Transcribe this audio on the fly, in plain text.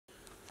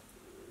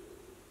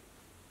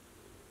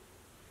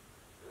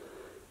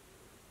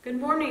Good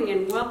morning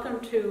and welcome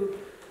to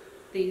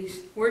the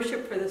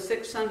worship for the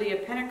 6th Sunday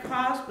of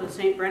Pentecost with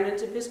St.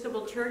 Brendan's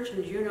Episcopal Church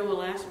in Juneau,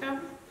 Alaska.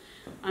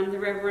 I'm the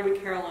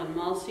Reverend Carolyn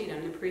Malseen.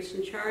 I'm the priest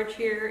in charge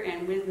here,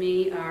 and with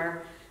me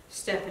are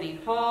Stephanie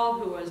Hall,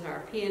 who is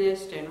our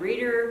pianist and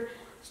reader,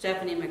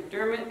 Stephanie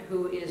McDermott,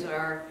 who is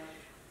our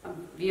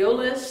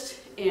violist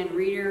and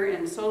reader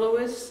and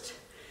soloist,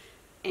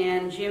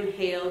 and Jim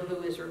Hale,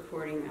 who is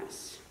recording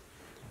us.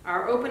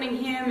 Our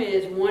opening hymn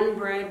is One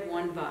Bread,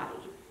 One Body.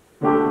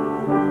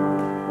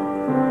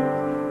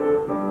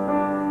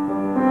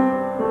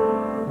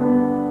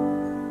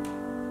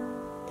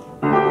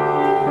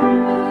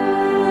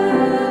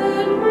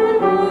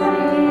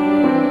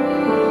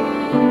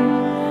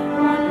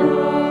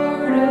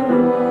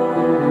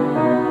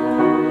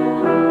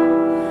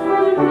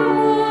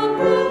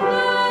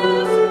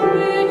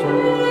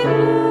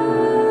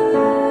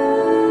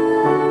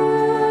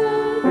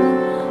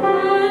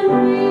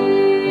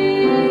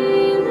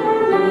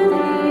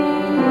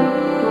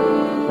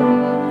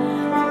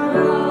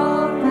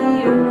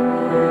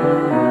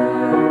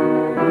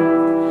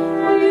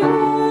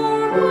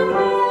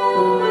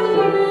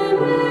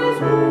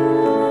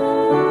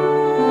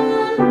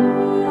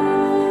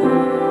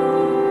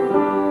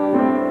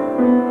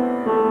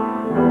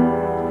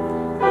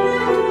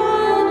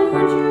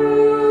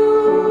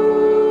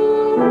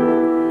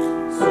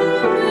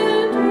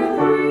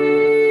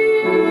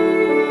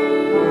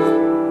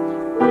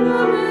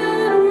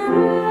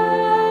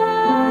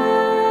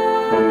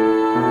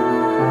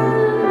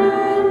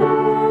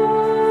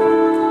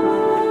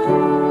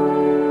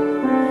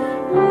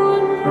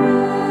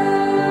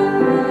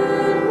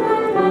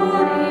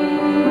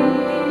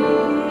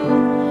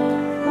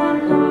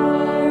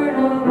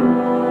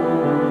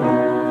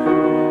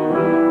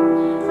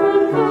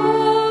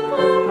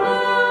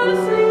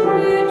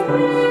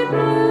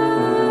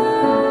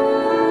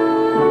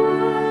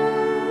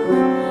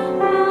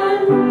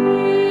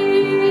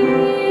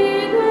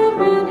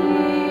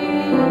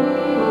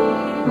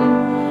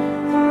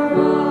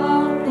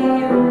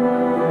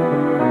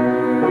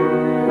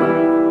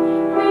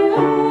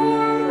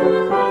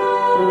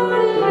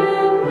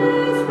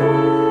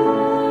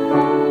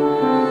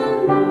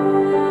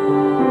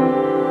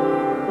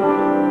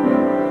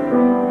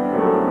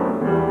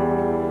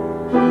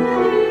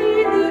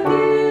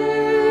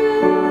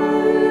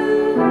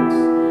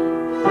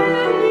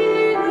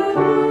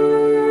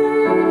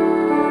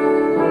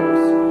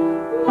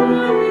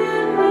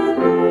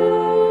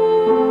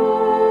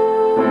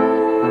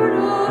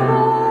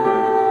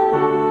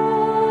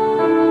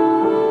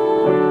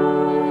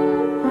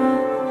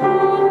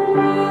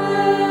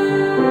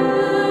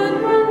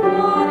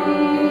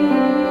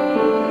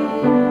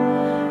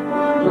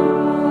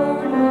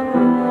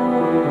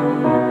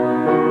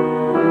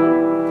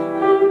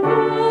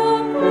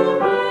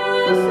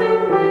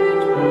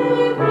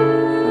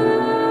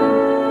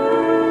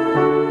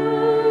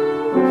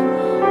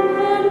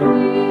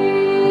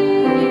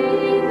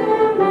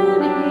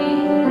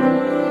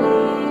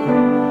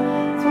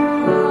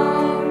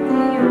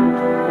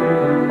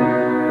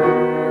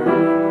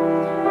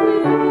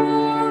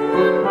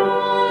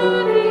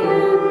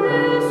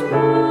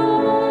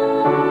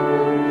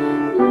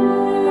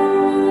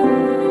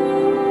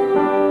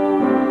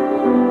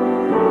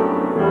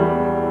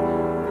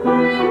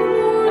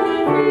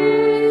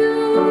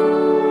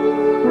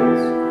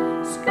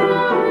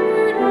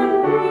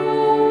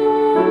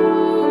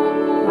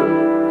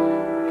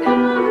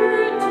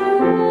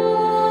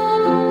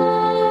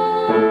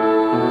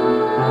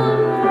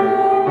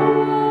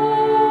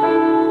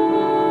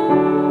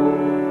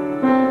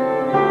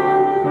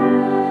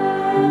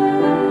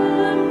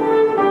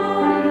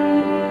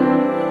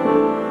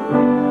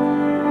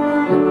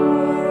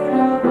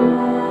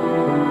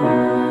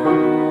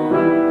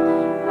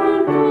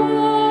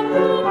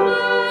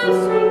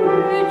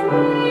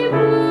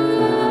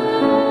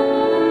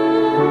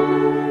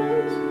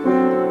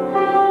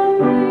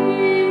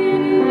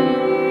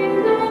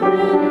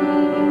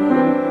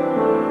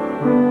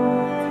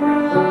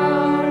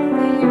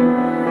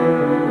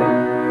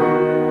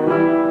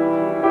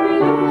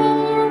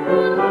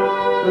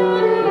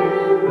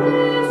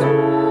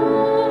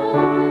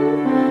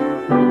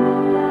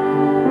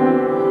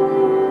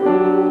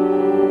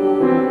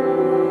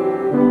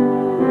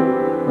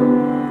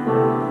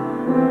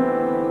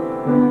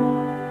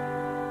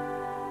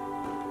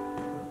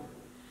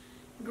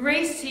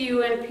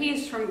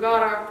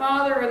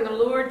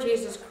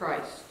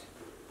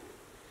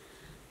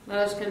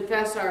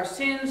 Confess our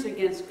sins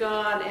against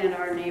God and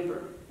our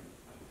neighbor.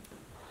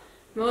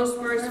 Most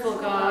merciful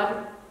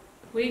God,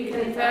 we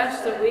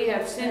confess that we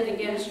have sinned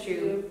against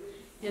you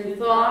in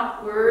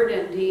thought, word,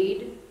 and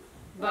deed,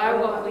 by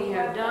what we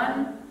have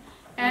done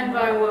and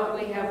by what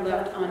we have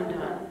left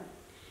undone.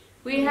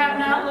 We have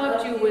not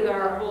loved you with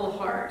our whole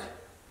heart.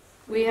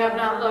 We have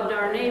not loved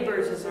our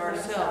neighbors as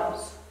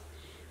ourselves.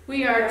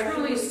 We are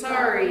truly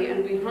sorry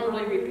and we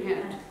humbly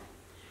repent.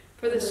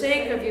 For the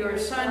sake of your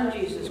Son,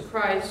 Jesus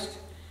Christ,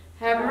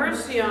 have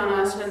mercy on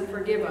us and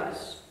forgive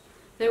us,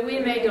 that we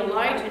may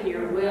delight in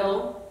your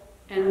will,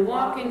 and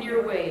walk in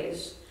your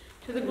ways,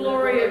 to the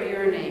glory of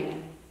your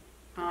name.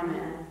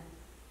 Amen.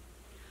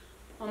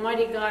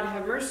 Almighty God,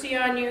 have mercy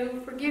on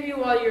you, forgive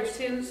you all your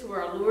sins through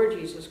our Lord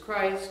Jesus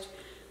Christ,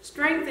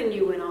 strengthen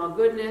you in all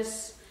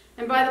goodness,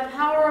 and by the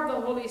power of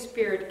the Holy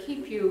Spirit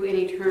keep you in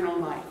eternal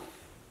life.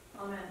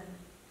 Amen.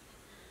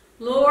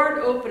 Lord,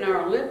 open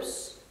our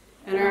lips,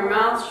 and our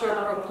mouths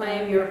shall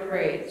proclaim your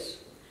praise.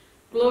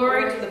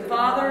 Glory to the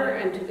Father,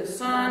 and to the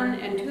Son,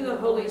 and to the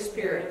Holy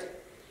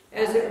Spirit,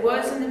 as it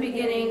was in the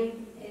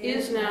beginning,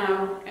 is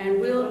now, and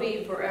will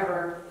be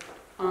forever.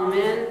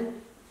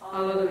 Amen.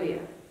 Alleluia.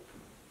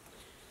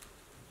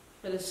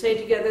 Let us say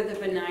together the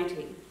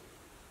Venite.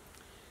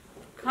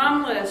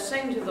 Come, let us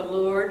sing to the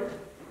Lord.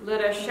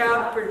 Let us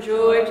shout for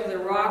joy to the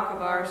rock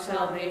of our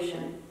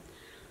salvation.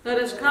 Let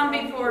us come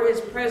before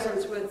his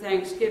presence with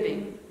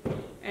thanksgiving,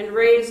 and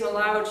raise a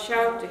loud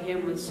shout to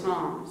him with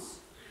psalms.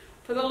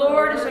 For the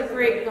Lord is a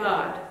great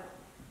God,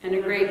 and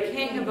a great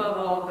King above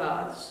all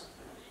gods.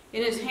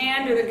 In his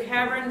hand are the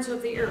caverns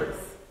of the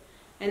earth,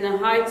 and the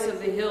heights of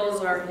the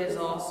hills are his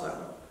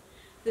also.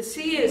 The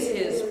sea is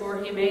his,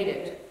 for he made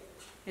it,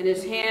 and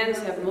his hands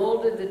have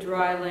molded the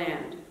dry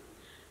land.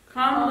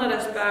 Come, let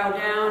us bow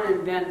down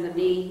and bend the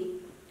knee,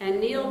 and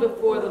kneel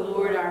before the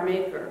Lord our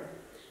Maker.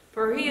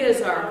 For he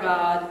is our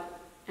God,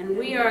 and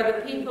we are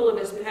the people of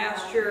his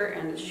pasture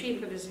and the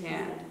sheep of his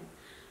hand.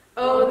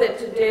 Oh, that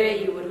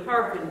today you would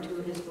hearken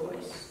to his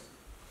voice.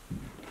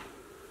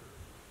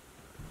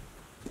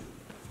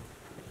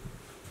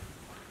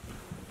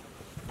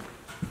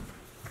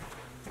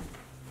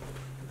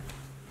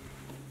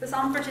 The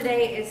psalm for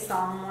today is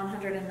Psalm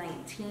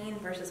 119,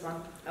 verses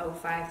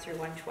 105 through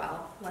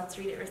 112. Let's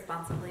read it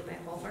responsibly by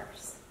whole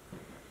verse.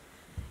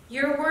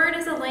 Your word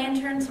is a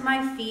lantern to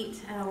my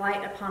feet and a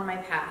light upon my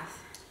path.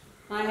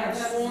 I have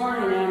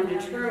sworn and am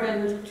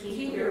determined to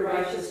keep your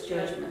righteous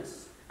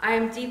judgments. I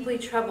am deeply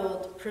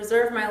troubled.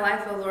 Preserve my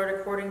life, O Lord,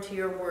 according to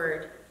your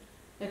word.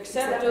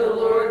 Accept, O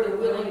Lord, the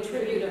willing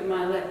tribute of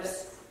my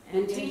lips,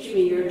 and teach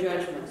me your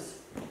judgments.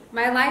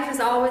 My life is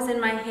always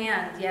in my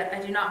hand, yet I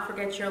do not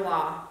forget your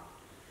law.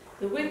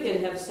 The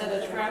wicked have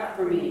set a trap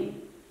for me,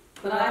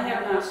 but I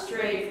have not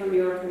strayed from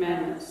your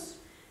commandments.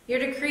 Your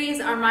decrees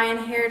are my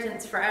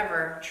inheritance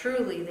forever.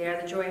 Truly, they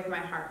are the joy of my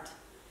heart.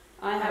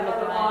 I have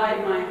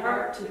applied my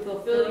heart to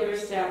fulfill your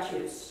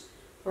statutes,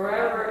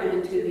 forever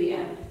and to the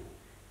end.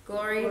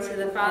 Glory to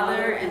the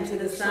Father, and to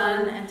the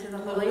Son, and to the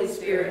Holy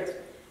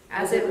Spirit,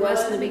 as it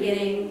was in the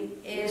beginning,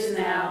 is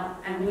now,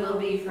 and will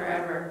be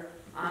forever.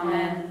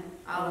 Amen.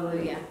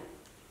 Alleluia.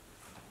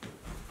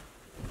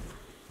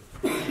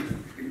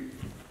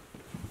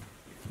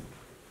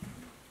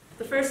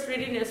 The first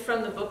reading is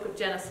from the book of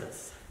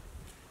Genesis.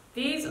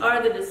 These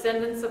are the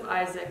descendants of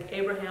Isaac,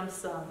 Abraham's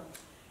son.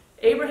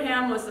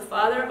 Abraham was the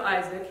father of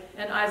Isaac,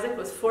 and Isaac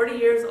was 40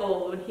 years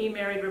old when he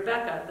married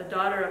Rebekah, the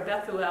daughter of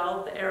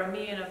Bethuel, the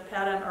Aramean of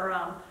Paddan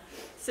Aram,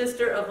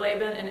 sister of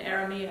Laban an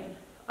Aramean.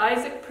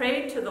 Isaac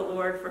prayed to the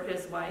Lord for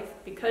his wife,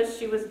 because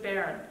she was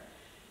barren.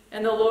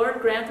 And the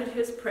Lord granted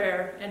his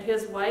prayer, and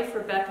his wife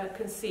Rebekah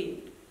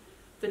conceived.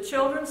 The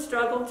children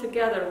struggled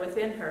together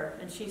within her,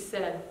 and she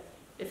said,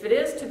 "If it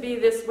is to be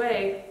this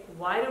way,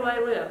 why do I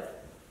live?"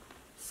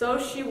 So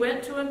she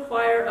went to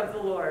inquire of the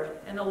Lord,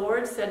 and the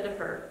Lord said to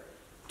her,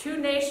 "Two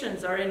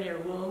nations are in your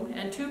womb,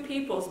 and two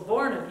peoples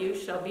born of you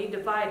shall be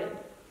divided.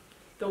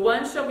 The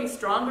one shall be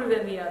stronger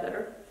than the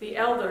other, the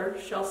elder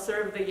shall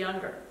serve the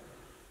younger."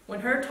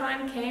 When her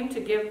time came to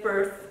give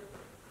birth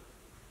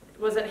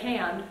was at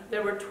hand,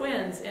 there were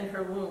twins in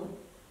her womb.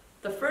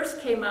 The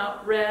first came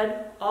out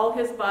red, all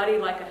his body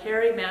like a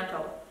hairy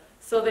mantle,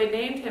 so they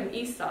named him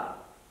Esau.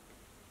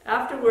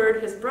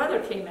 Afterward his brother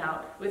came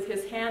out, with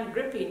his hand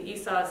gripping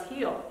Esau's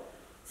heel,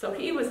 so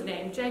he was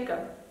named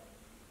Jacob.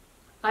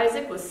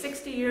 Isaac was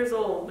 60 years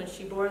old when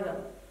she bore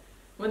them.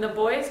 When the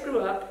boys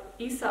grew up,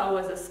 Esau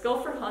was a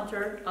skillful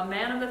hunter, a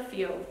man of the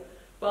field,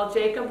 while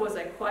Jacob was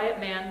a quiet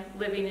man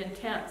living in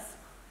tents.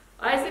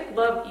 Isaac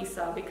loved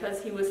Esau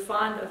because he was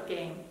fond of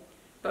game,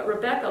 but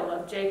Rebekah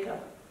loved Jacob.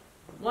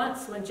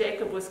 Once, when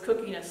Jacob was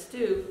cooking a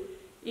stew,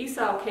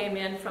 Esau came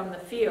in from the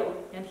field,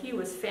 and he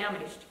was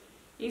famished.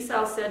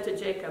 Esau said to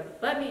Jacob,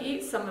 "Let me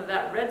eat some of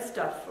that red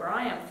stuff, for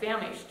I am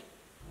famished."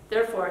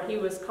 Therefore he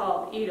was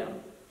called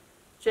Edom.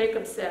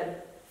 Jacob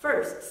said,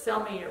 "First,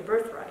 sell me your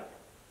birthright."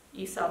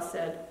 Esau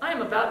said, "I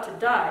am about to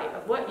die.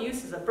 Of what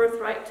use is a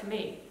birthright to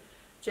me?"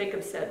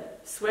 Jacob said,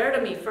 "Swear to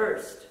me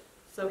first."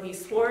 So he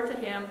swore to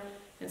him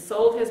and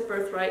sold his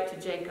birthright to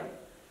Jacob.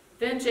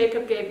 Then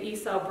Jacob gave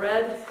Esau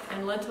bread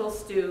and lentil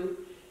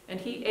stew,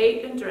 and he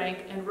ate and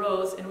drank and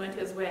rose and went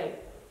his way.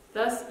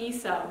 Thus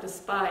Esau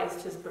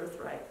despised his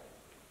birthright.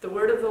 The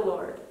word of the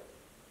Lord.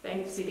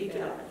 Thanks be to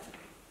God.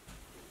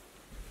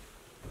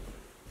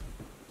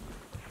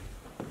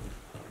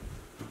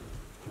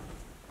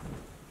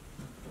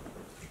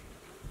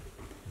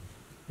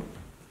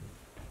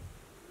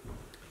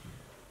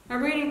 A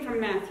reading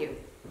from Matthew.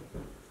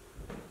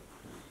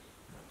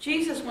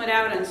 Jesus went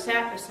out and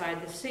sat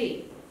beside the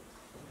sea.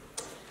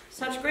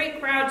 Such great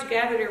crowds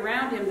gathered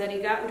around him that he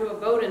got into a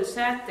boat and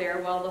sat there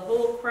while the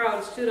whole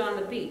crowd stood on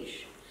the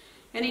beach.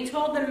 And he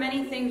told them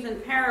many things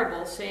in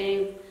parables,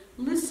 saying,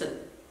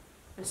 "Listen,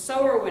 a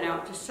sower went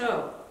out to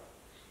sow.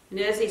 And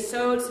as he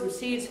sowed, some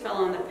seeds fell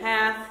on the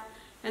path,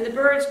 and the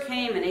birds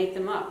came and ate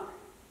them up.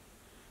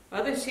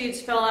 Other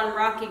seeds fell on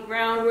rocky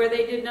ground where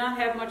they did not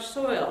have much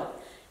soil,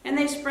 and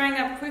they sprang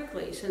up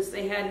quickly, since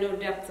they had no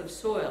depth of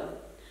soil.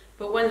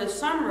 But when the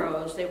sun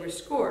rose, they were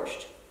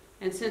scorched,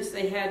 and since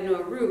they had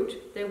no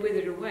root, they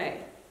withered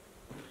away.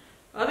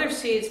 Other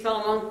seeds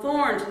fell among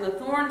thorns, and the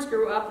thorns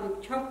grew up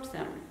and choked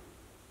them.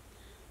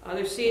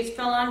 Other seeds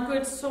fell on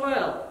good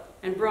soil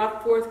and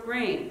brought forth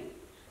grain,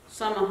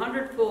 some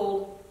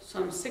 100-fold,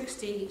 some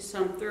 60,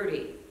 some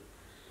 30.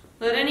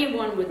 Let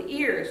anyone with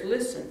ears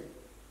listen.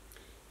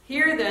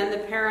 Hear then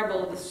the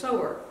parable of the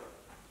sower.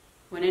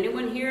 When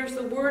anyone hears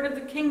the word of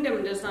the kingdom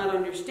and does not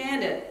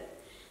understand it,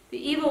 the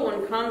evil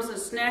one comes and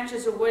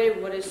snatches away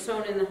what is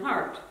sown in the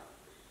heart.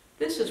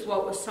 This is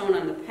what was sown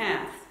on the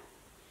path.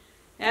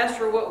 As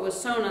for what was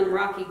sown on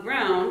rocky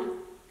ground,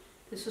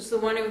 this is the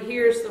one who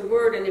hears the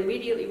word and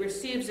immediately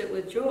receives it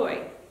with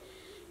joy.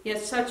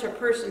 Yet such a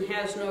person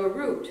has no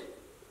root,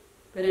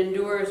 but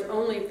endures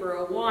only for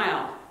a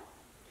while.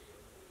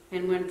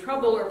 And when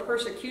trouble or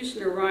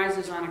persecution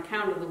arises on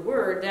account of the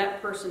word,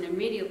 that person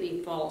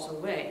immediately falls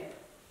away.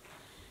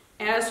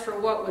 As for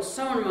what was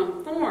sown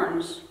among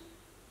thorns,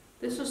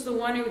 this is the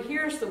one who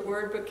hears the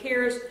word, but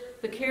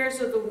the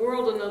cares of the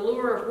world and the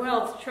lure of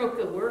wealth choke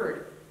the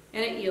word,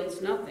 and it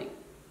yields nothing.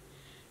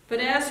 But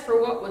as for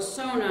what was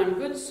sown on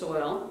good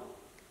soil,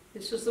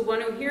 this is the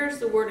one who hears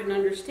the word and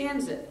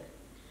understands it,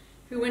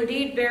 who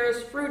indeed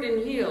bears fruit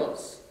and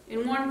yields,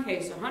 in one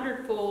case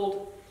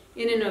 100-fold,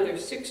 in another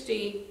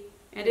 60,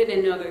 and in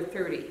another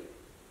 30.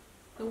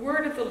 The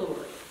word of the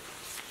Lord.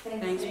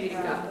 Thanks be to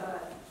God.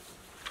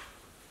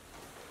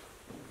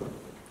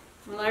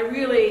 Well, I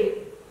really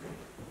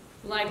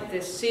like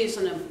this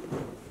season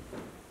of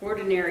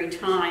ordinary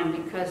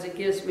time because it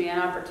gives me an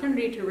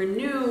opportunity to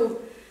renew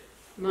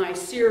my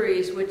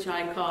series, which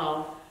I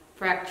call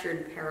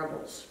Fractured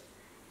Parables.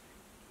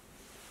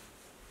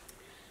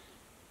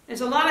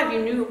 As a lot of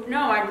you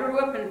know, I grew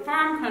up in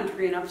farm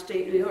country in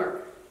upstate New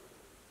York.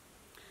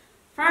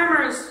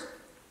 Farmers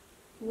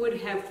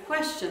would have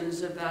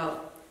questions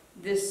about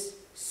this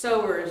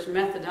sower's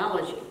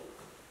methodology.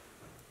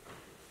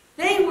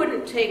 They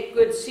wouldn't take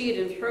good seed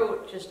and throw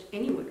it just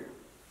anywhere.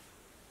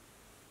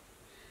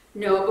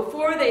 No,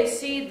 before they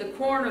seed the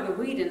corn or the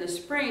wheat in the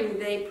spring,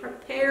 they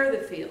prepare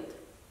the field.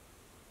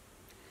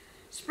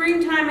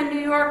 Springtime in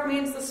New York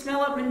means the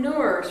smell of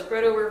manure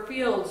spread over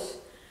fields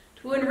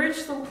to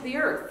enrich the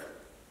earth.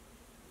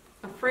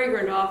 A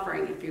fragrant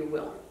offering, if you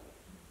will.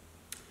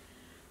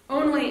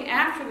 Only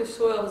after the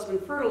soil has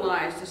been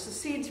fertilized is the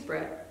seed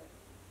spread.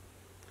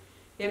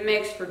 It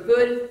makes for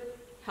good,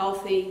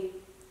 healthy,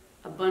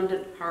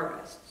 abundant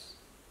harvests.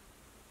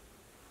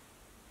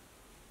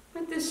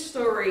 But this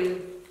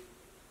story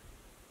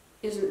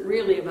isn't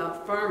really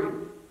about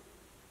farming.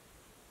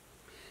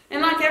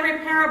 And like every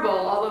parable,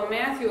 although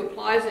Matthew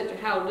applies it to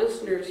how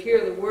listeners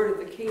hear the word of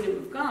the kingdom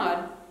of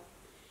God,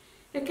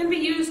 it can be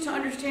used to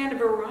understand a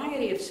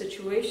variety of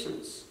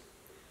situations,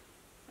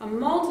 a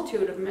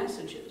multitude of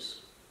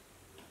messages.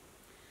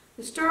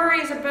 The story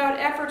is about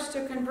efforts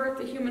to convert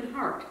the human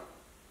heart.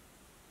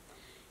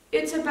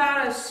 It's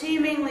about a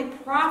seemingly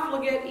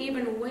profligate,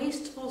 even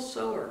wasteful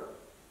sower.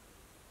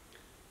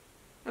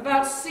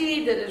 About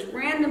seed that is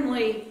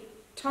randomly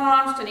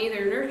tossed in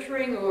either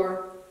nurturing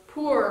or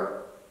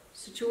poor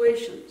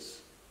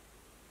situations.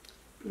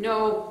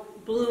 No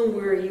bloom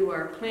where you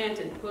are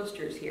planted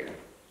posters here.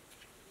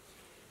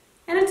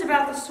 And it's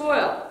about the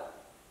soil,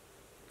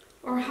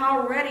 or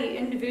how ready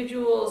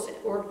individuals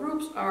or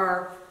groups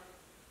are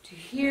to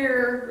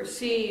hear,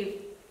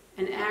 receive,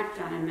 and act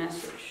on a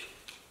message.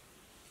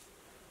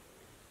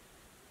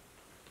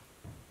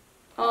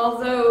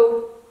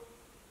 Although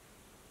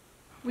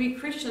we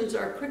Christians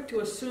are quick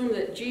to assume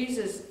that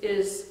Jesus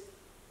is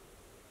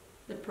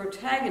the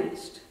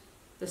protagonist,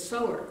 the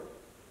sower,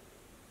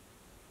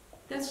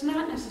 that's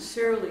not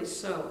necessarily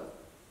so.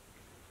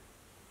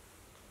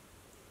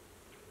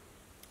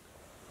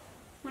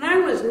 When I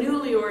was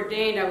newly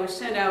ordained, I was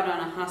sent out on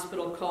a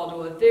hospital call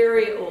to a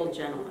very old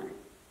gentleman.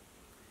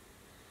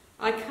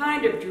 I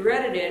kind of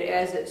dreaded it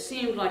as it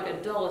seemed like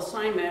a dull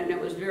assignment, and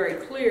it was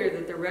very clear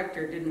that the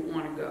rector didn't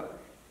want to go.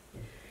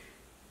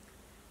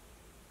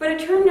 But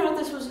it turned out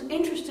this was an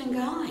interesting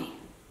guy.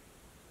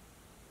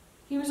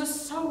 He was a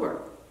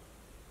sower.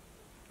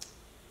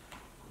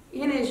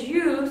 In his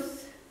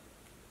youth,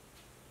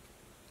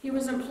 he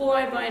was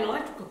employed by an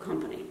electrical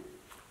company.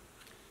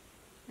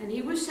 And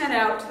he was sent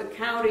out to the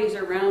counties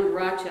around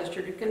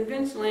Rochester to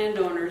convince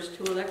landowners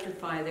to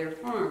electrify their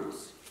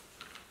farms.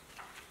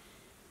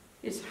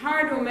 It's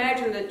hard to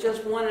imagine that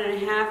just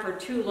 1.5 or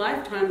 2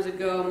 lifetimes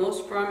ago,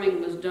 most farming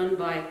was done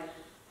by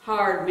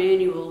hard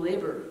manual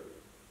labor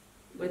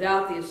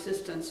without the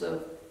assistance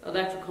of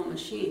electrical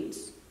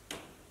machines.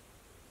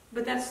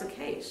 But that's the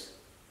case.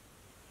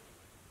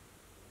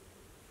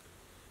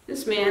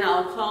 This man,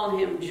 I'll call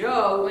him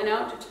Joe, went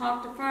out to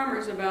talk to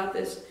farmers about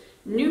this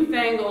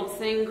newfangled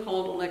thing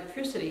called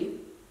electricity.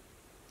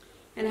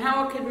 and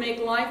how it could make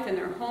life in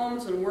their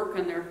homes and work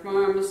on their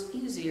farms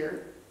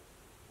easier.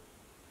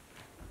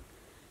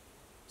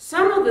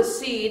 Some of the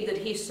seed that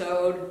he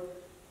sowed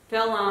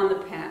fell on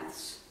the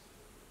paths.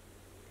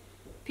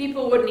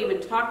 People wouldn't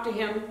even talk to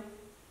him.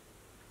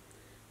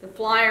 The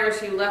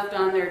flyers he left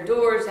on their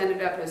doors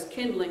ended up as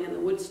kindling in the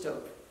wood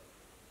stove.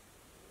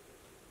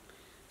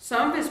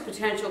 Some of his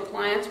potential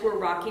clients were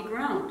rocky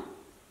ground.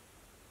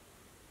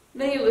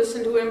 They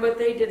listened to him, but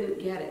they didn't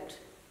get it.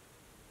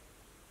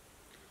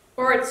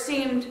 Or it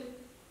seemed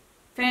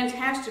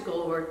fantastical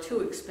or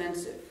too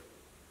expensive.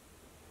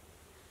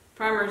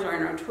 Farmers are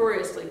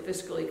notoriously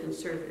fiscally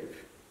conservative.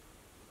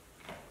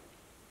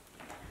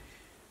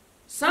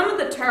 Some of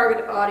the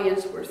target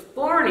audience were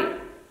thorny.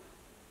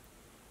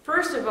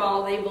 First of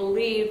all, they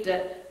believed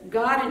that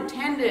God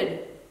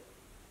intended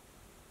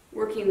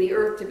working the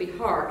earth to be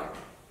hard.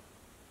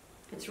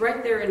 It's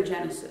right there in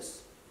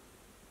Genesis.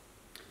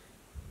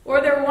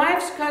 Or their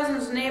wife's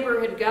cousin's neighbor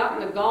had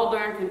gotten the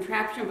gall-darn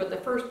contraption, but the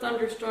first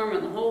thunderstorm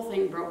and the whole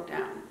thing broke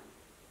down.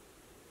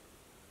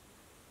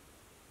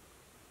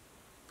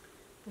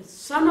 But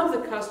some of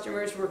the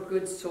customers were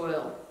good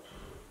soil.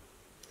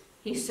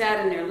 He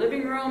sat in their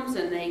living rooms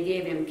and they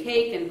gave him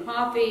cake and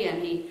coffee,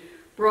 and he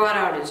brought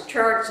out his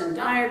charts and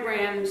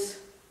diagrams,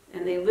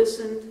 and they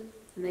listened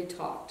and they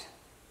talked.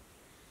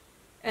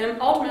 And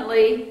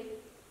ultimately,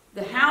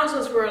 the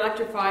houses were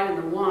electrified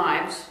and the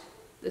wives,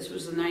 this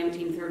was the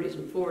 1930s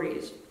and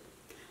 40s,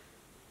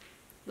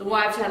 the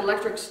wives had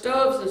electric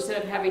stoves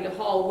instead of having to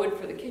haul wood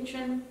for the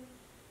kitchen,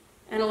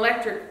 and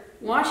electric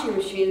washing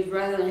machines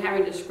rather than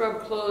having to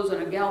scrub clothes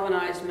in a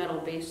galvanized metal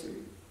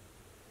basin.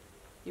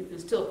 You can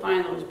still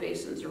find those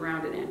basins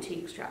around in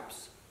antique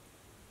shops.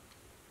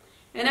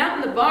 And out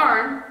in the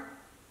barn,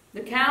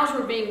 the cows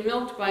were being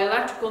milked by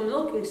electrical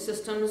milking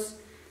systems,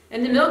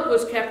 and the milk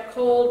was kept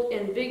cold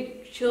in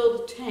big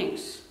chilled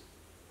tanks,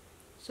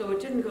 so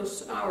it didn't go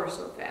sour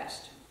so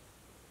fast.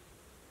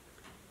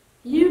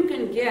 You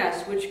can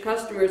guess which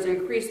customers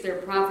increased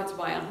their profits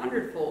by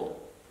 100-fold,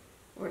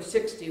 or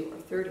 60 or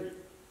 30.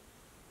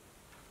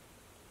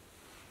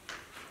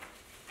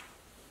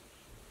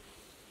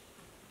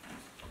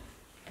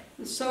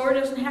 The sower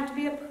doesn't have to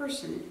be a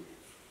person.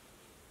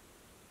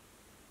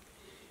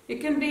 It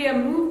can be a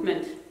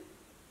movement,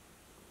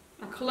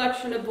 a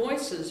collection of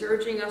voices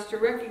urging us to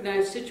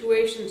recognize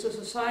situations of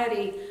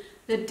society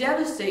that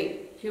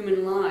devastate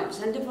human lives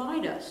and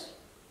divide us.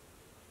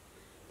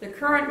 The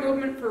current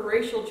movement for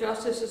racial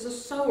justice is a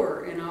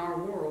sower in our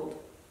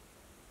world.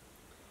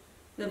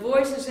 The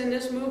voices in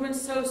this movement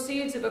sow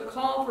seeds of a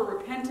call for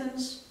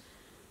repentance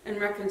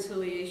and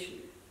reconciliation,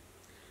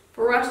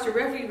 for us to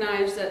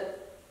recognize that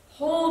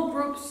whole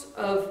groups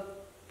of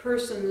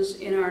persons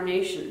in our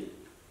nation,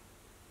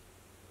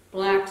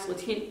 blacks,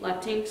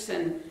 Latinx,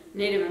 and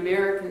Native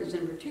Americans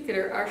in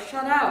particular, are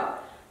shut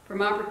out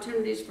from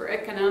opportunities for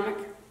economic,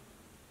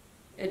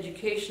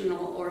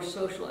 educational, or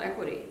social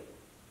equity.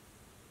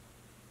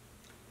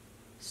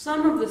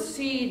 Some of the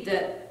seed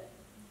that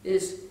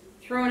is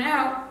thrown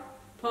out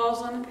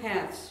falls on the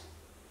paths.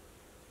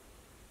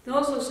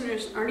 Those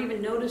listeners aren't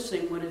even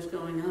noticing what is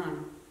going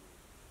on.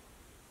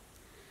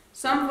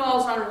 Some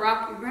falls on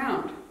rocky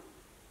ground.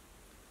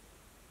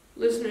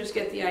 Listeners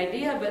get the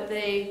idea, but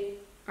they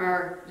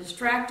are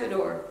distracted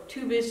or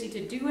too busy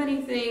to do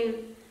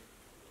anything,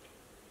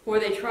 or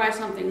they try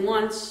something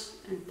once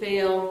and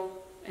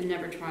fail and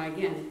never try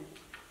again.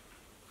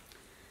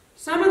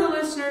 Some of the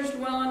listeners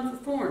dwell in the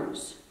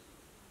thorns.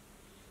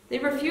 They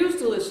refuse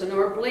to listen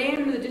or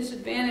blame the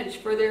disadvantaged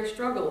for their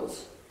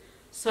struggles,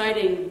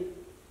 citing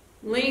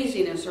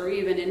laziness or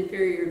even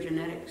inferior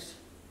genetics.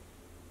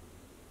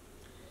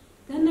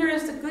 Then there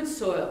is the good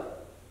soil,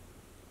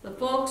 the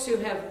folks who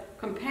have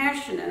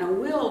compassion and a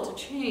will to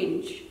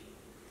change,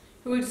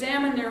 who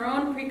examine their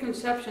own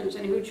preconceptions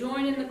and who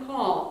join in the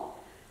call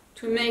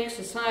to make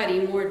society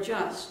more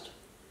just,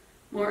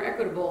 more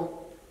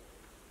equitable,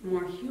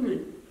 more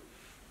human.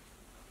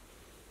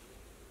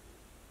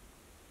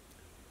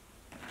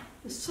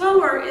 The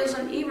sower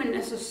isn't even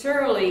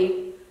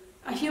necessarily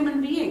a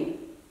human being.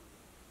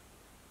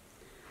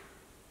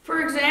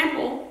 For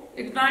example,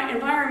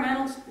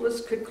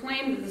 environmentalists could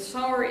claim that the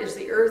sower is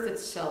the earth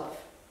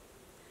itself,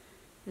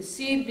 the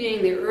seed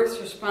being the earth's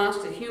response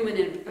to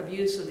human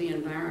abuse of the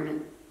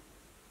environment.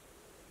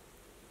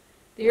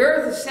 The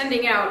earth is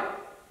sending out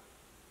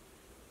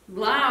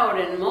loud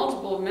and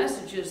multiple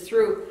messages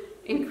through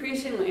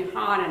increasingly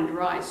hot and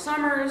dry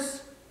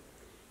summers,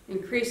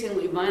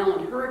 increasingly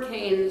violent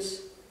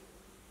hurricanes,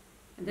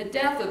 and the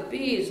death of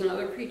bees and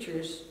other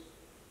creatures.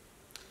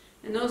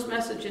 And those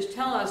messages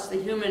tell us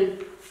the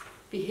human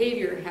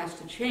behavior has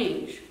to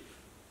change.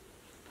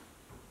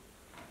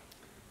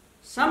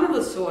 Some of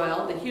the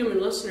soil, the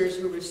human listeners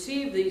who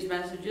receive these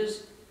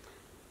messages,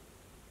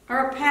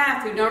 are a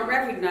path who don't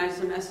recognize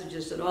the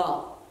messages at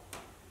all.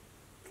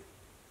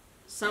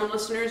 Some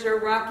listeners are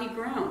rocky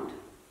ground.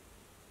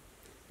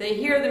 They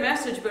hear the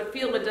message but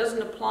feel it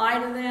doesn't apply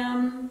to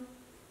them,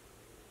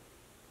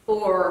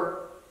 or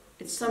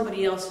it's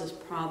somebody else's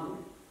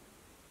problem.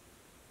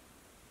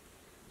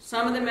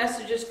 Some of the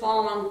messages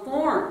fall among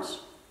thorns.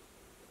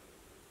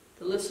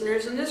 The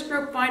listeners in this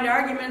group find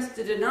arguments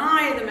to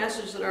deny the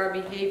message that our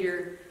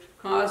behavior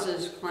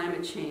causes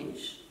climate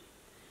change.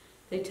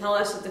 They tell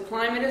us that the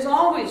climate is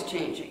always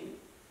changing.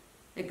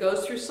 It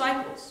goes through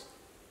cycles.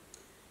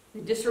 They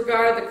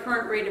disregard the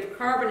current rate of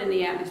carbon in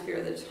the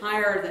atmosphere that is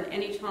higher than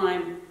any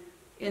time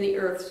in the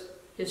Earth's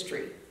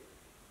history.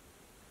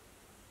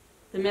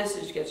 The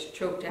message gets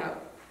choked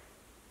out.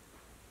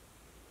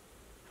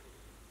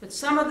 But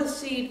some of the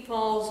seed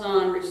falls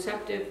on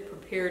receptive,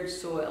 prepared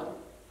soil.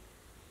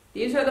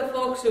 These are the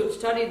folks who have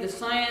studied the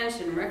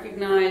science and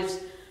recognize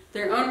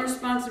their own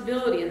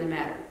responsibility in the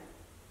matter.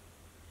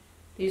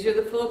 These are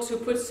the folks who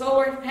put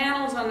solar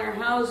panels on their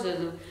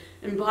houses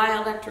and buy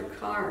electric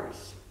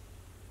cars.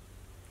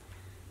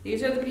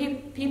 These are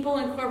the people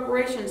and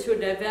corporations who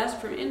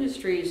divest from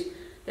industries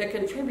that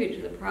contribute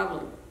to the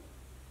problem.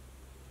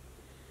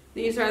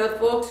 These are the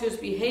folks whose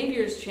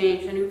behaviors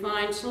change and who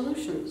find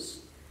solutions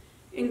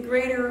in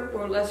greater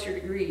or lesser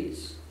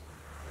degrees,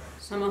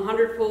 some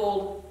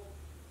 100-fold,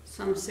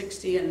 some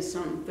 60, and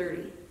some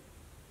 30.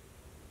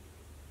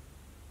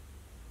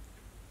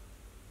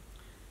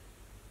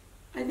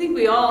 I think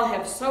we all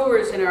have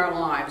sowers in our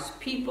lives,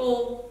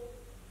 people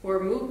or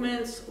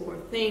movements or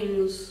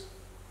things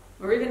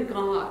or even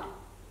God,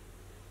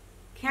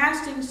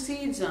 casting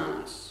seeds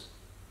on us,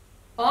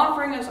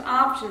 offering us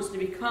options to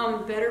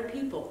become better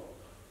people,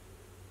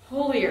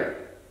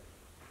 holier,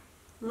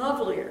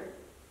 lovelier,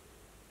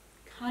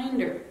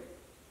 kinder,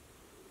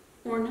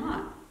 or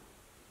not.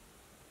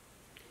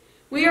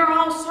 We are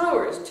all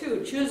sowers,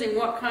 too, choosing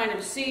what kind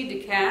of seed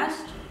to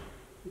cast,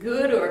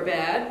 good or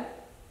bad,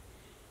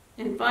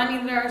 and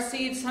finding that our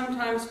seed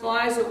sometimes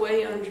flies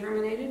away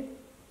ungerminated,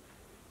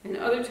 and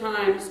other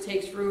times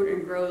takes root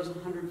and grows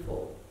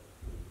 100-fold.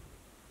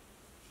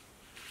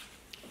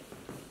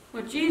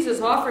 What Jesus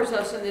offers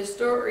us in this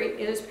story,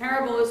 in this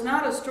parable, is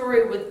not a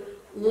story with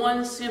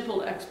one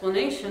simple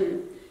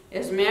explanation,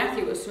 as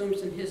Matthew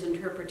assumes in his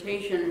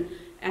interpretation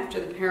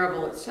after the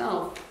parable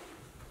itself,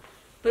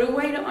 but a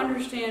way to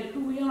understand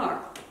who we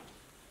are,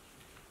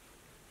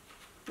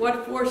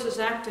 what forces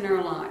act in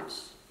our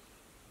lives,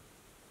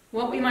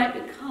 what we might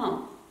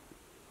become.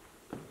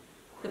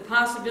 The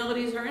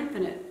possibilities are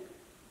infinite,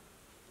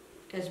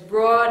 as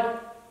broad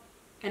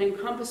and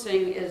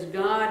encompassing as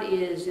God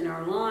is in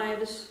our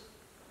lives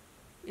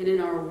and in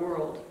our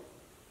world.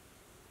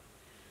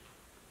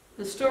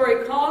 The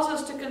story calls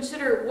us to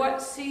consider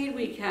what seed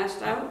we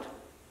cast out,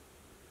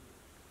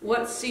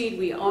 what seed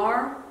we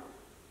are,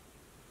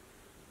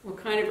 what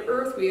kind of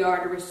earth we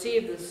are to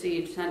receive the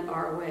seed sent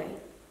our way.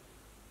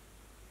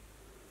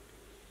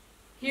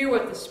 Hear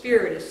what the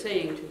Spirit is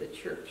saying to the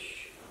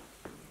church.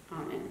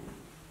 Amen.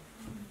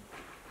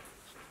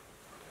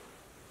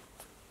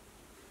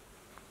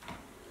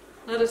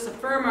 Let us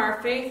affirm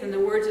our faith in the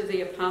words of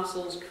the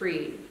Apostles'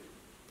 Creed.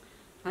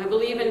 I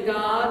believe in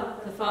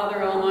God, the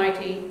Father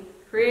Almighty,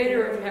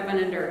 creator of heaven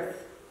and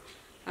earth.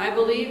 I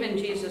believe in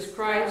Jesus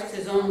Christ,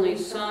 his only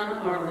Son,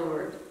 our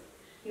Lord.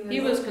 He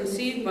was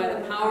conceived by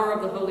the power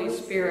of the Holy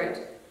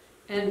Spirit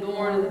and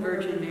born of the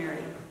Virgin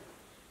Mary.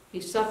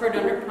 He suffered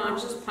under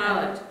Pontius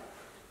Pilate,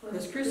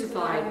 was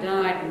crucified,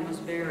 died, and was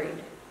buried.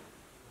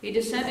 He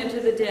descended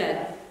to the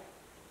dead.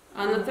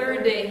 On the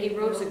third day he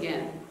rose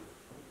again.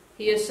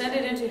 He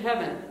ascended into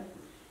heaven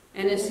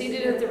and is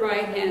seated at the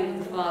right hand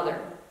of the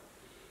Father.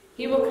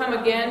 He will come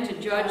again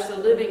to judge the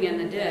living and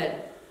the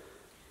dead.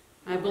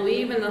 I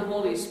believe in the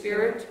Holy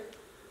Spirit,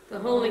 the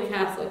Holy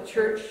Catholic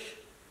Church,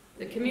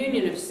 the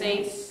communion of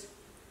saints,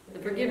 the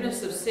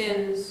forgiveness of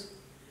sins,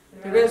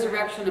 the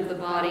resurrection of the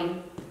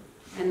body,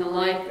 and the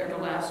life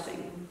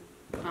everlasting.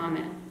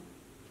 Amen.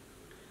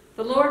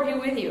 The Lord be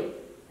with you.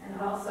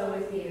 And also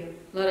with you.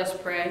 Let us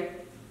pray.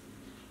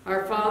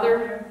 Our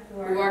Father,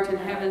 who art in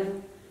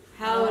heaven,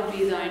 hallowed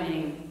be thy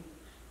name.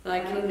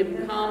 Thy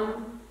kingdom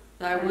come,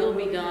 thy will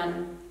be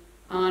done,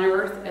 on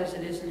earth as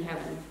it is in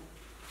heaven.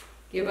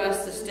 Give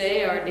us this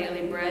day our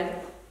daily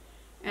bread,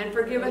 and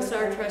forgive us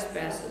our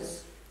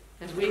trespasses,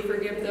 as we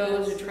forgive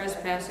those who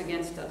trespass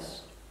against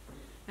us.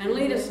 And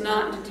lead us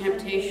not into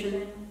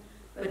temptation,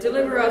 but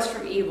deliver us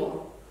from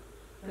evil.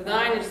 For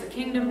thine is the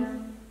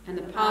kingdom, and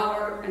the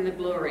power, and the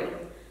glory,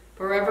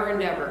 forever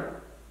and ever.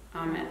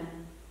 Amen.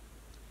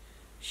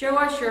 Show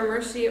us your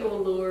mercy, O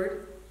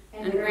Lord,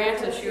 and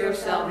grant us your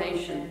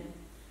salvation.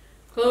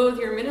 Clothe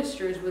your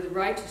ministers with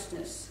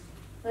righteousness.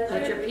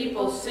 Let your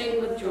people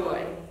sing with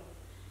joy.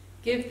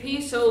 Give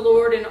peace, O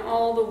Lord, in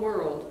all the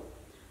world,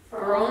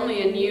 for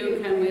only in you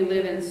can we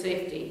live in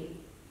safety.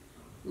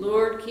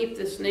 Lord, keep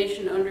this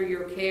nation under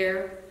your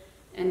care,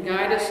 and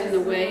guide us in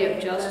the way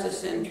of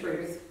justice and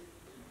truth.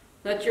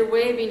 Let your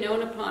way be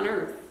known upon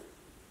earth,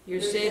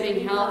 your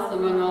saving health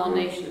among all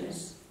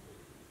nations.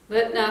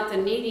 Let not the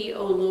needy,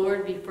 O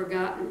Lord, be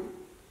forgotten,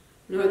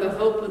 nor the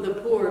hope of the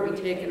poor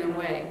be taken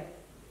away.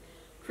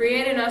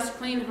 Create in us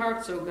clean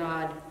hearts, O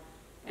God,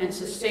 and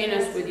sustain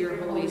us with your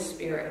Holy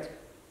Spirit.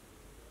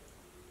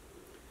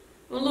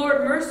 O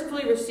Lord,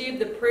 mercifully receive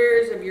the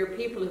prayers of your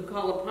people who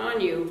call upon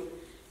you,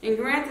 and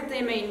grant that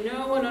they may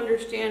know and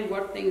understand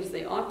what things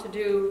they ought to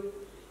do,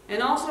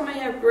 and also may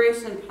have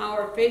grace and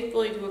power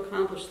faithfully to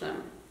accomplish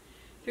them.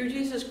 Through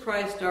Jesus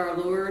Christ our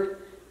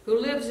Lord, who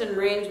lives and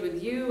reigns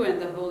with you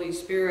and the Holy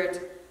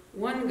Spirit,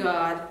 one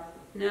God,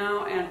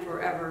 now and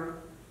forever.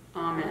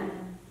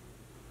 Amen.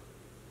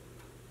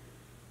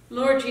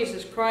 Lord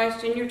Jesus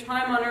Christ, in your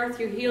time on earth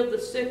you healed the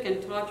sick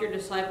and taught your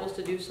disciples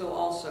to do so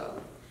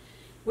also.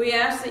 We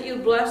ask that you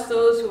bless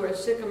those who are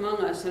sick among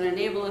us and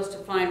enable us to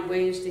find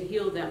ways to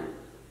heal them.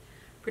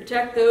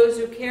 Protect those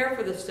who care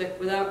for the sick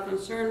without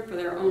concern for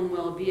their own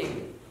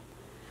well-being.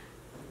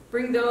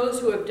 Bring those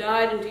who have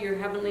died into your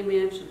heavenly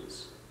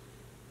mansions.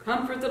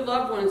 Comfort the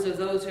loved ones of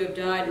those who have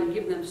died and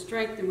give them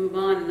strength to move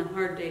on in the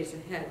hard days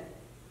ahead.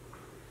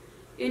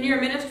 In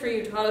your ministry,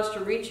 you taught us to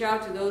reach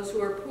out to those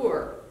who are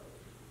poor,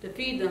 to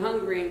feed the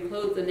hungry and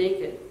clothe the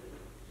naked.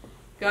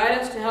 Guide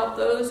us to help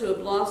those who have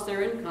lost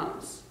their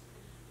incomes,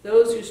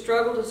 those who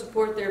struggle to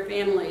support their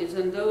families,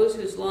 and those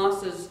whose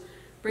losses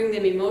bring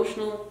them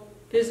emotional,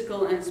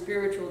 physical, and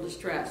spiritual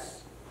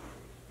distress.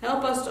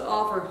 Help us to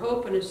offer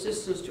hope and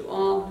assistance to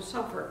all who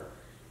suffer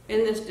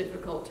in this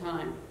difficult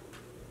time.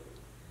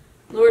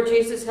 Lord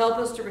Jesus, help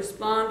us to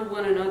respond to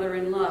one another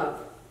in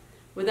love,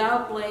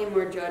 without blame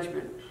or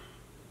judgment.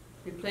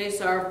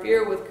 Replace our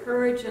fear with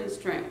courage and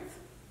strength.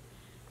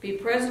 Be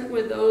present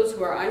with those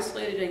who are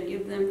isolated and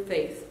give them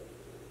faith.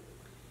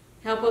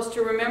 Help us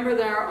to remember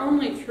that our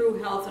only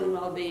true health and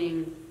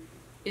well-being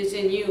is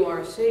in you,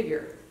 our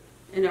Savior,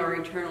 and our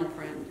eternal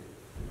friend.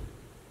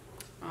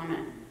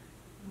 Amen.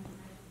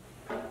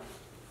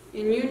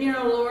 In union,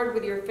 O Lord,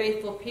 with your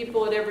faithful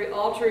people at every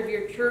altar of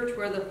your church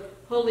where the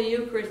Holy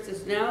Eucharist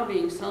is now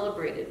being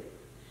celebrated,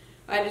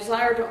 I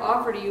desire to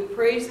offer to you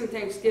praise and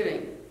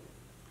thanksgiving.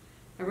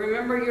 I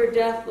remember your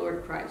death,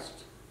 Lord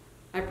Christ.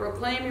 I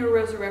proclaim your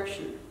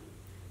resurrection.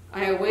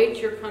 I await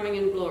your coming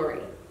in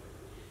glory.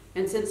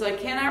 And since I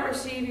cannot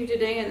receive you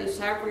today in the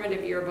sacrament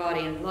of your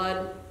body and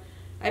blood,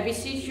 I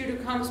beseech you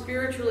to come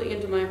spiritually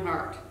into my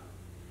heart.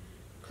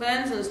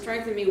 Cleanse and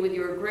strengthen me with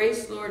your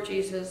grace, Lord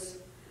Jesus.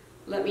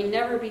 Let me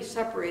never be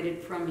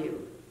separated from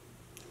you.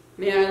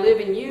 May I live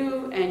in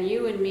you and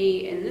you in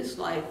me in this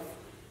life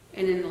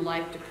and in the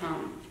life to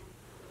come.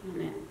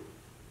 Amen.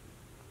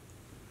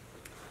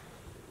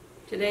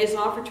 Today's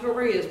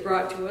offertory is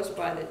brought to us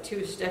by the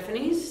two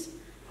Stephanies.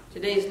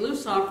 Today's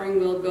loose offering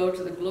will go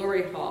to the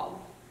Glory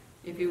Hall.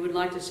 If you would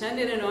like to send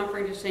in an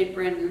offering to St.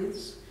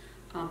 Brendan's,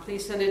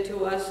 please send it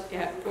to us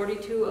at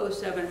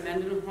 4207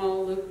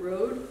 Mendenhall Loop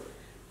Road,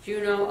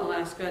 Juneau,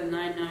 Alaska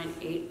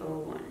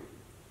 99801.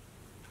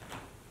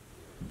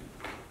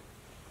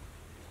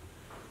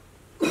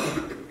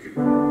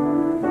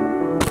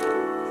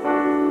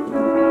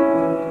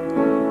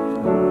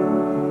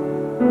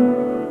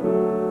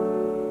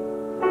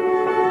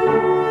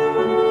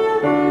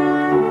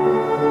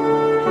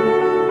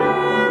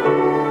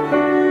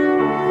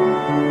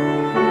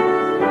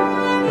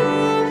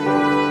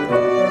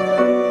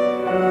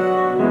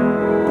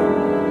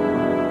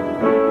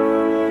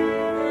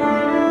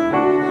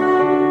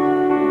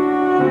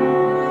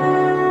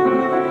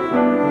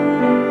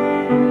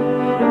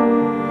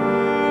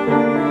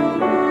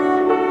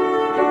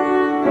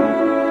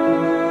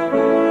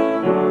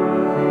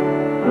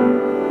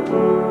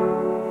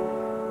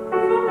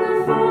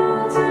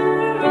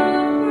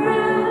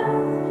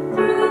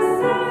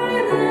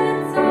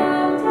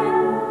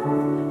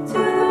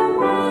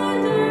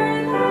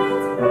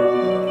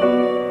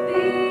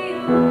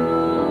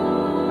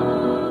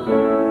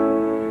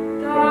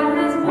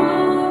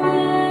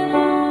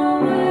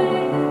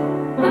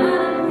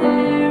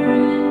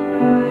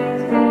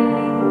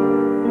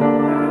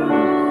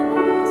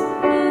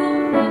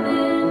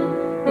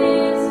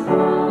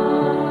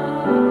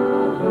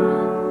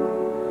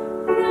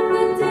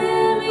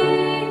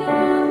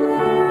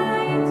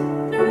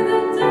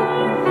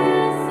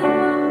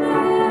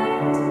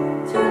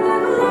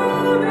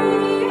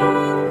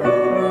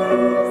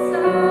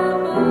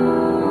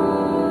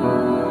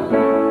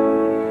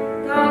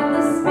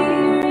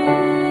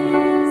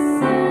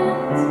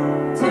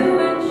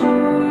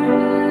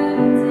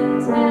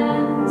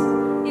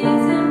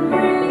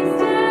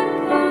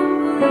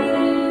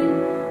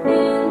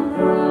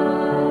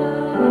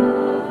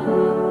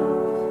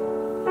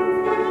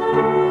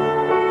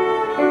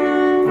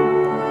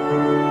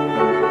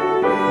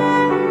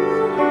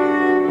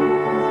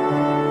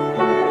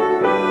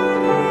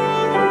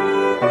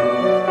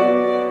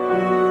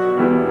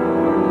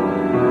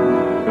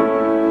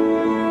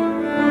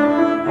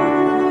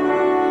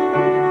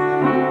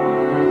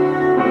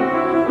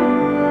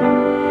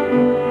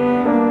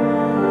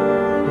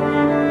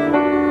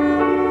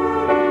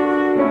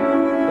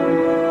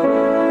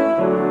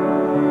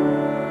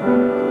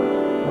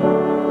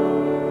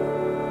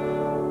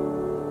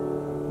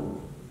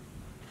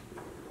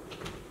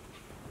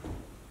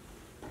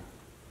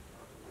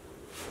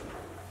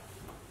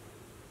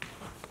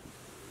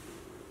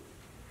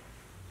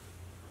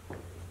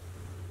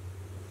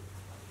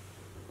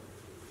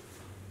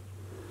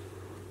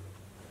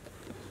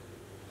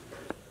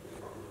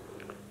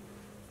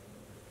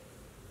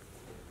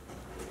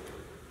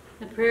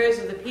 prayers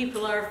of the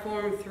people are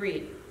Form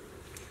 3.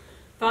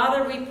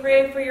 Father, we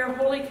pray for your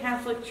holy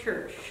Catholic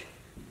Church,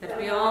 that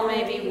we all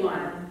may be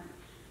one.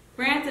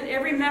 Grant that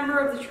every member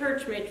of the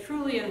church may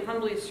truly and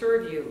humbly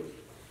serve you,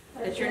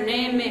 that your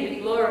name may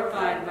be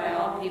glorified by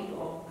all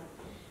people.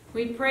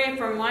 We pray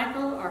for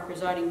Michael, our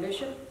presiding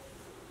bishop,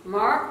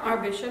 Mark, our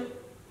bishop,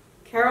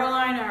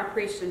 Caroline, our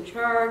priest in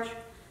charge,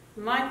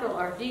 Michael,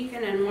 our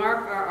deacon, and Mark,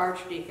 our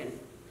archdeacon.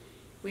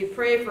 We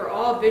pray for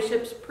all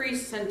bishops,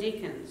 priests, and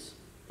deacons,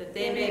 that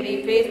they may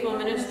be faithful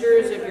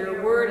ministers of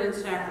your word and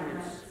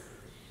sacraments.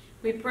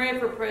 We pray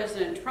for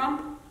President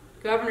Trump,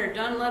 Governor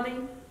Dunleavy,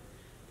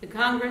 the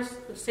Congress,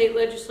 the state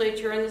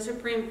legislature, and the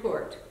Supreme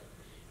Court.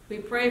 We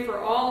pray for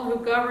all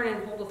who govern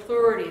and hold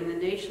authority in the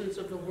nations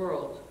of the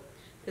world,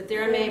 that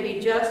there may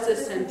be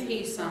justice and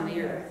peace on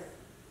the earth.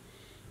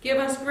 Give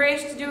us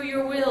grace to do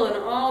your will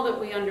in all that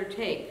we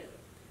undertake,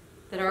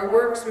 that our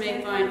works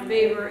may find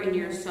favor in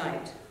your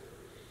sight.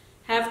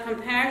 Have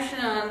compassion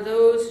on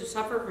those who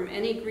suffer from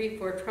any grief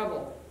or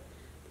trouble,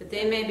 that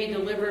they may be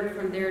delivered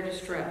from their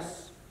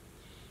distress.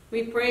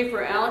 We pray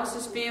for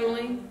Alex's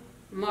family,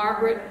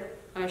 Margaret,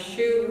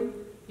 Ashu,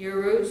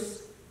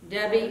 Urus,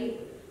 Debbie,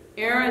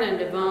 Aaron and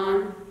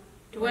Devon,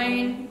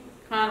 Dwayne,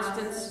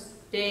 Constance,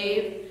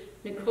 Dave,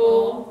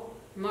 Nicole,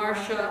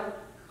 Marcia,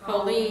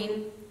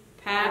 Colleen,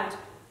 Pat,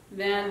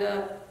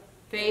 Vanda,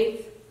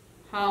 Faith,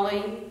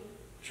 Holly,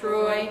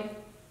 Troy,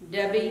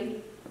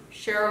 Debbie,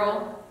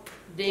 Cheryl,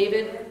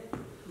 David,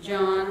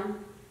 John,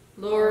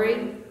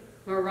 Lori,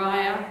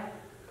 Mariah,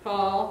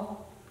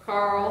 Paul,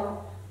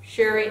 Carl,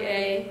 Sherry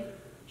A.,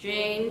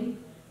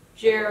 Jane,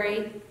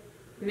 Jerry,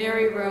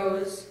 Mary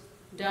Rose,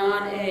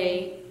 Don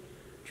A.,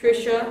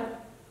 Tricia,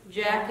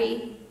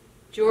 Jackie,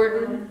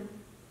 Jordan,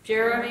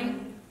 Jeremy,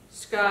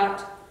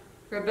 Scott,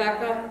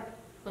 Rebecca,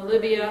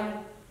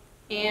 Olivia,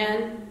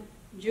 Ann,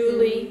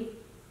 Julie,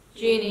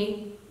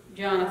 Jeannie,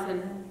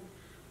 Jonathan.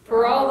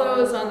 For all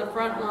those on the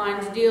front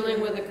lines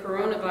dealing with the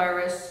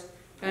coronavirus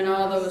and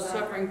all those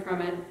suffering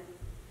from it,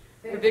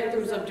 the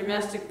victims of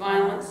domestic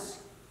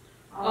violence,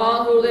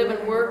 all who live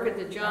and work at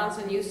the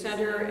Johnson Youth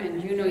Center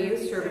and Juneau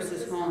Youth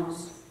Services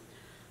homes,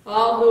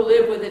 all who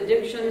live with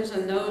addictions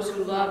and those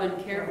who love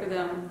and care for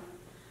them,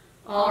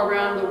 all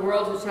around the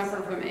world who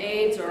suffer from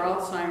AIDS or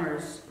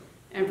Alzheimer's,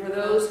 and for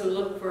those who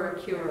look for a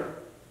cure.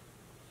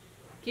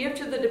 Give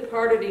to the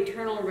departed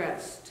eternal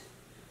rest.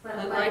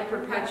 Let light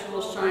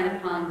perpetual shine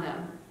upon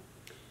them.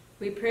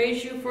 We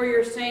praise you for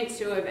your saints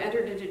who have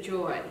entered into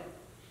joy.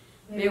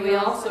 May we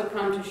also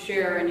come to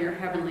share in your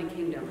heavenly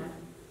kingdom.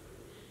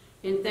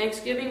 In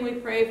thanksgiving, we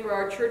pray for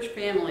our church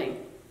family,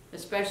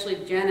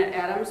 especially Janet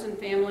Adams and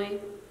family,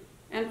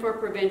 and for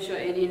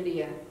Provincia in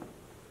India.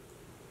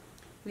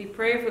 We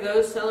pray for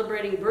those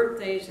celebrating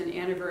birthdays and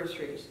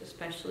anniversaries,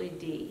 especially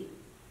Dee.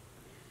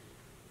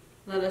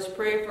 Let us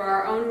pray for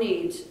our own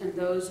needs and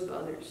those of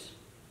others.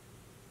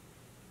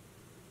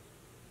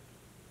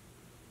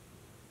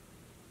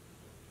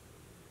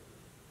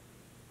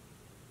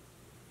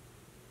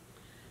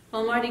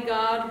 Almighty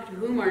God, to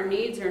whom our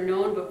needs are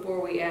known before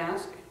we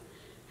ask,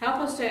 help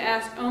us to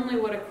ask only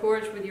what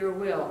accords with your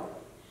will,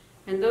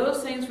 and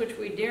those things which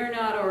we dare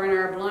not or in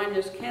our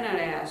blindness cannot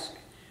ask,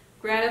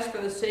 grant us for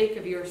the sake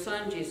of your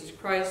Son, Jesus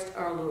Christ,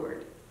 our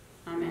Lord.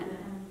 Amen.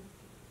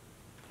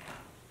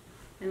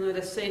 And let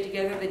us say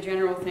together the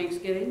general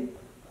thanksgiving.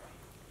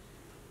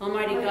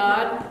 Almighty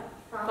God,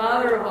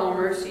 Father of all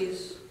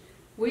mercies,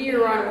 we,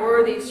 your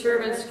unworthy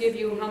servants, give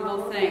you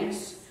humble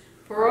thanks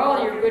for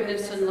all your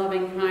goodness and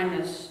loving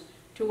kindness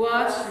to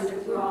us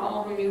and to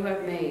all whom you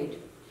have made.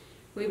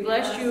 We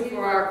bless you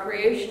for our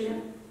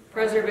creation,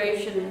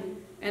 preservation,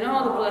 and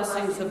all the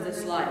blessings of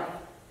this life,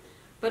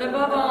 but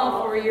above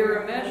all for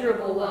your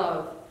immeasurable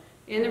love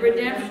in the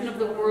redemption of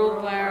the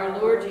world by our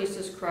Lord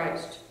Jesus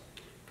Christ,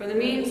 for the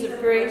means of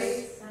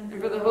grace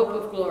and for the hope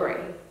of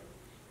glory.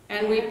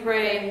 And we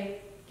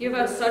pray, give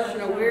us such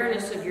an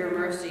awareness of your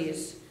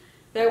mercies,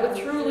 that with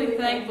truly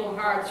thankful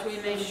hearts we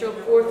may show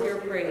forth your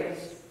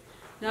praise,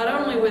 not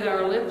only with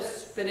our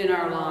lips, but in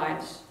our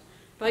lives,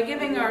 by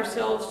giving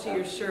ourselves to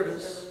your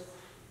service,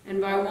 and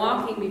by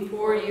walking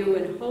before you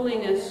in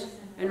holiness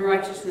and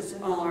righteousness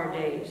all our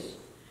days.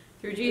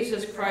 Through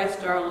Jesus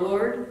Christ our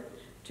Lord,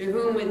 to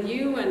whom with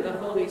you and the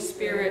Holy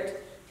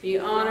Spirit be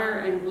honor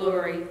and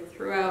glory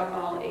throughout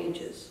all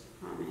ages.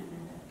 Amen.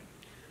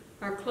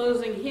 Our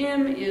closing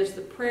hymn is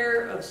the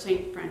Prayer of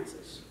St.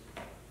 Francis.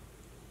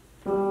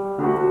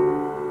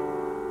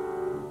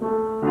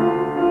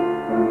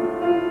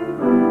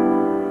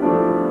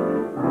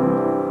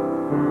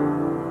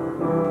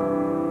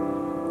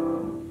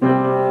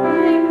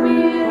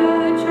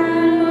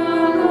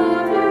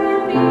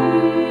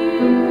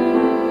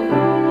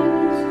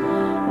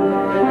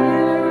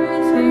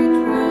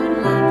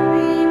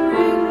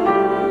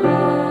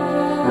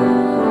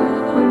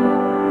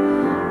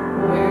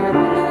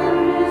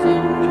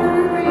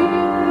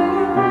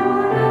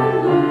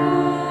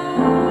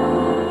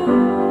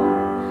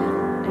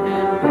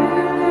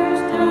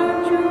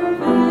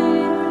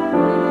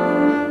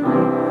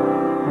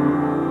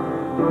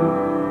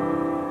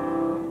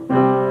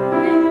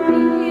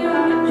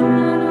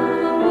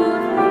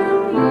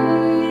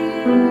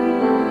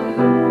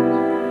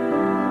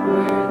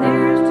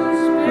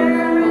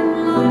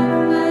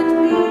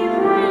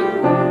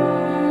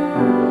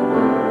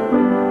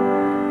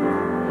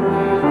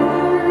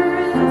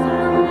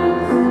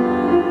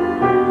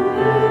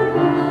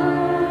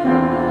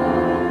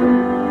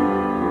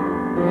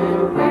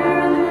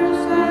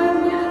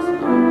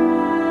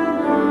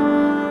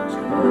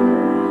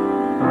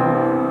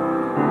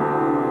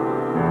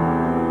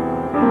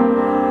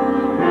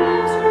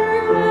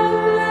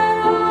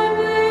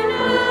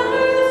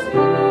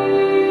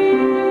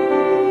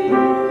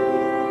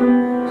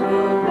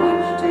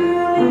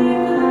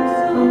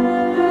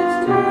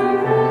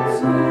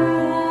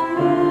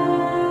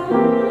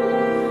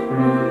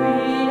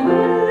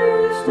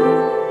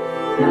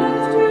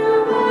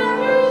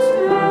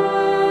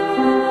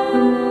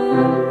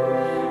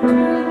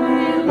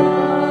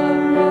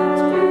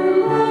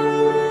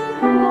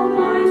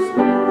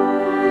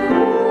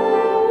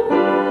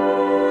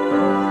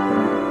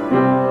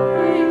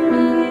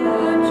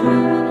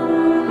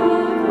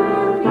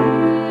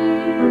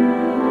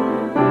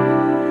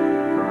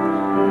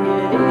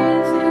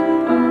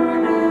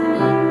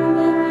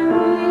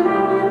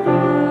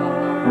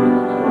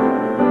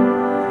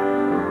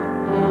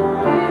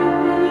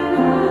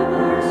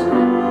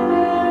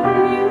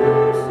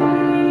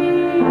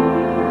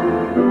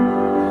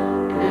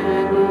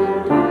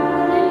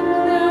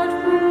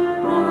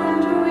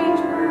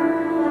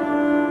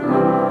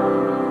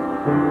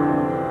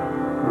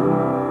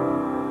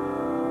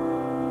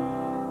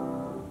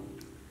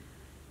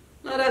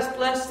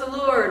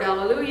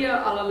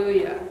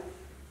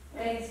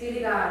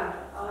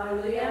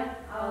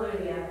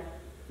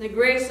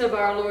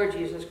 our Lord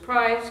Jesus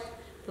Christ,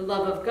 the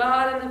love of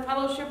God, and the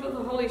fellowship of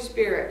the Holy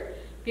Spirit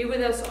be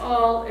with us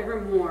all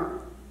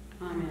evermore.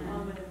 Amen.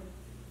 Amen.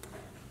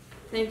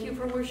 Thank you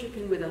for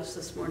worshiping with us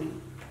this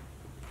morning.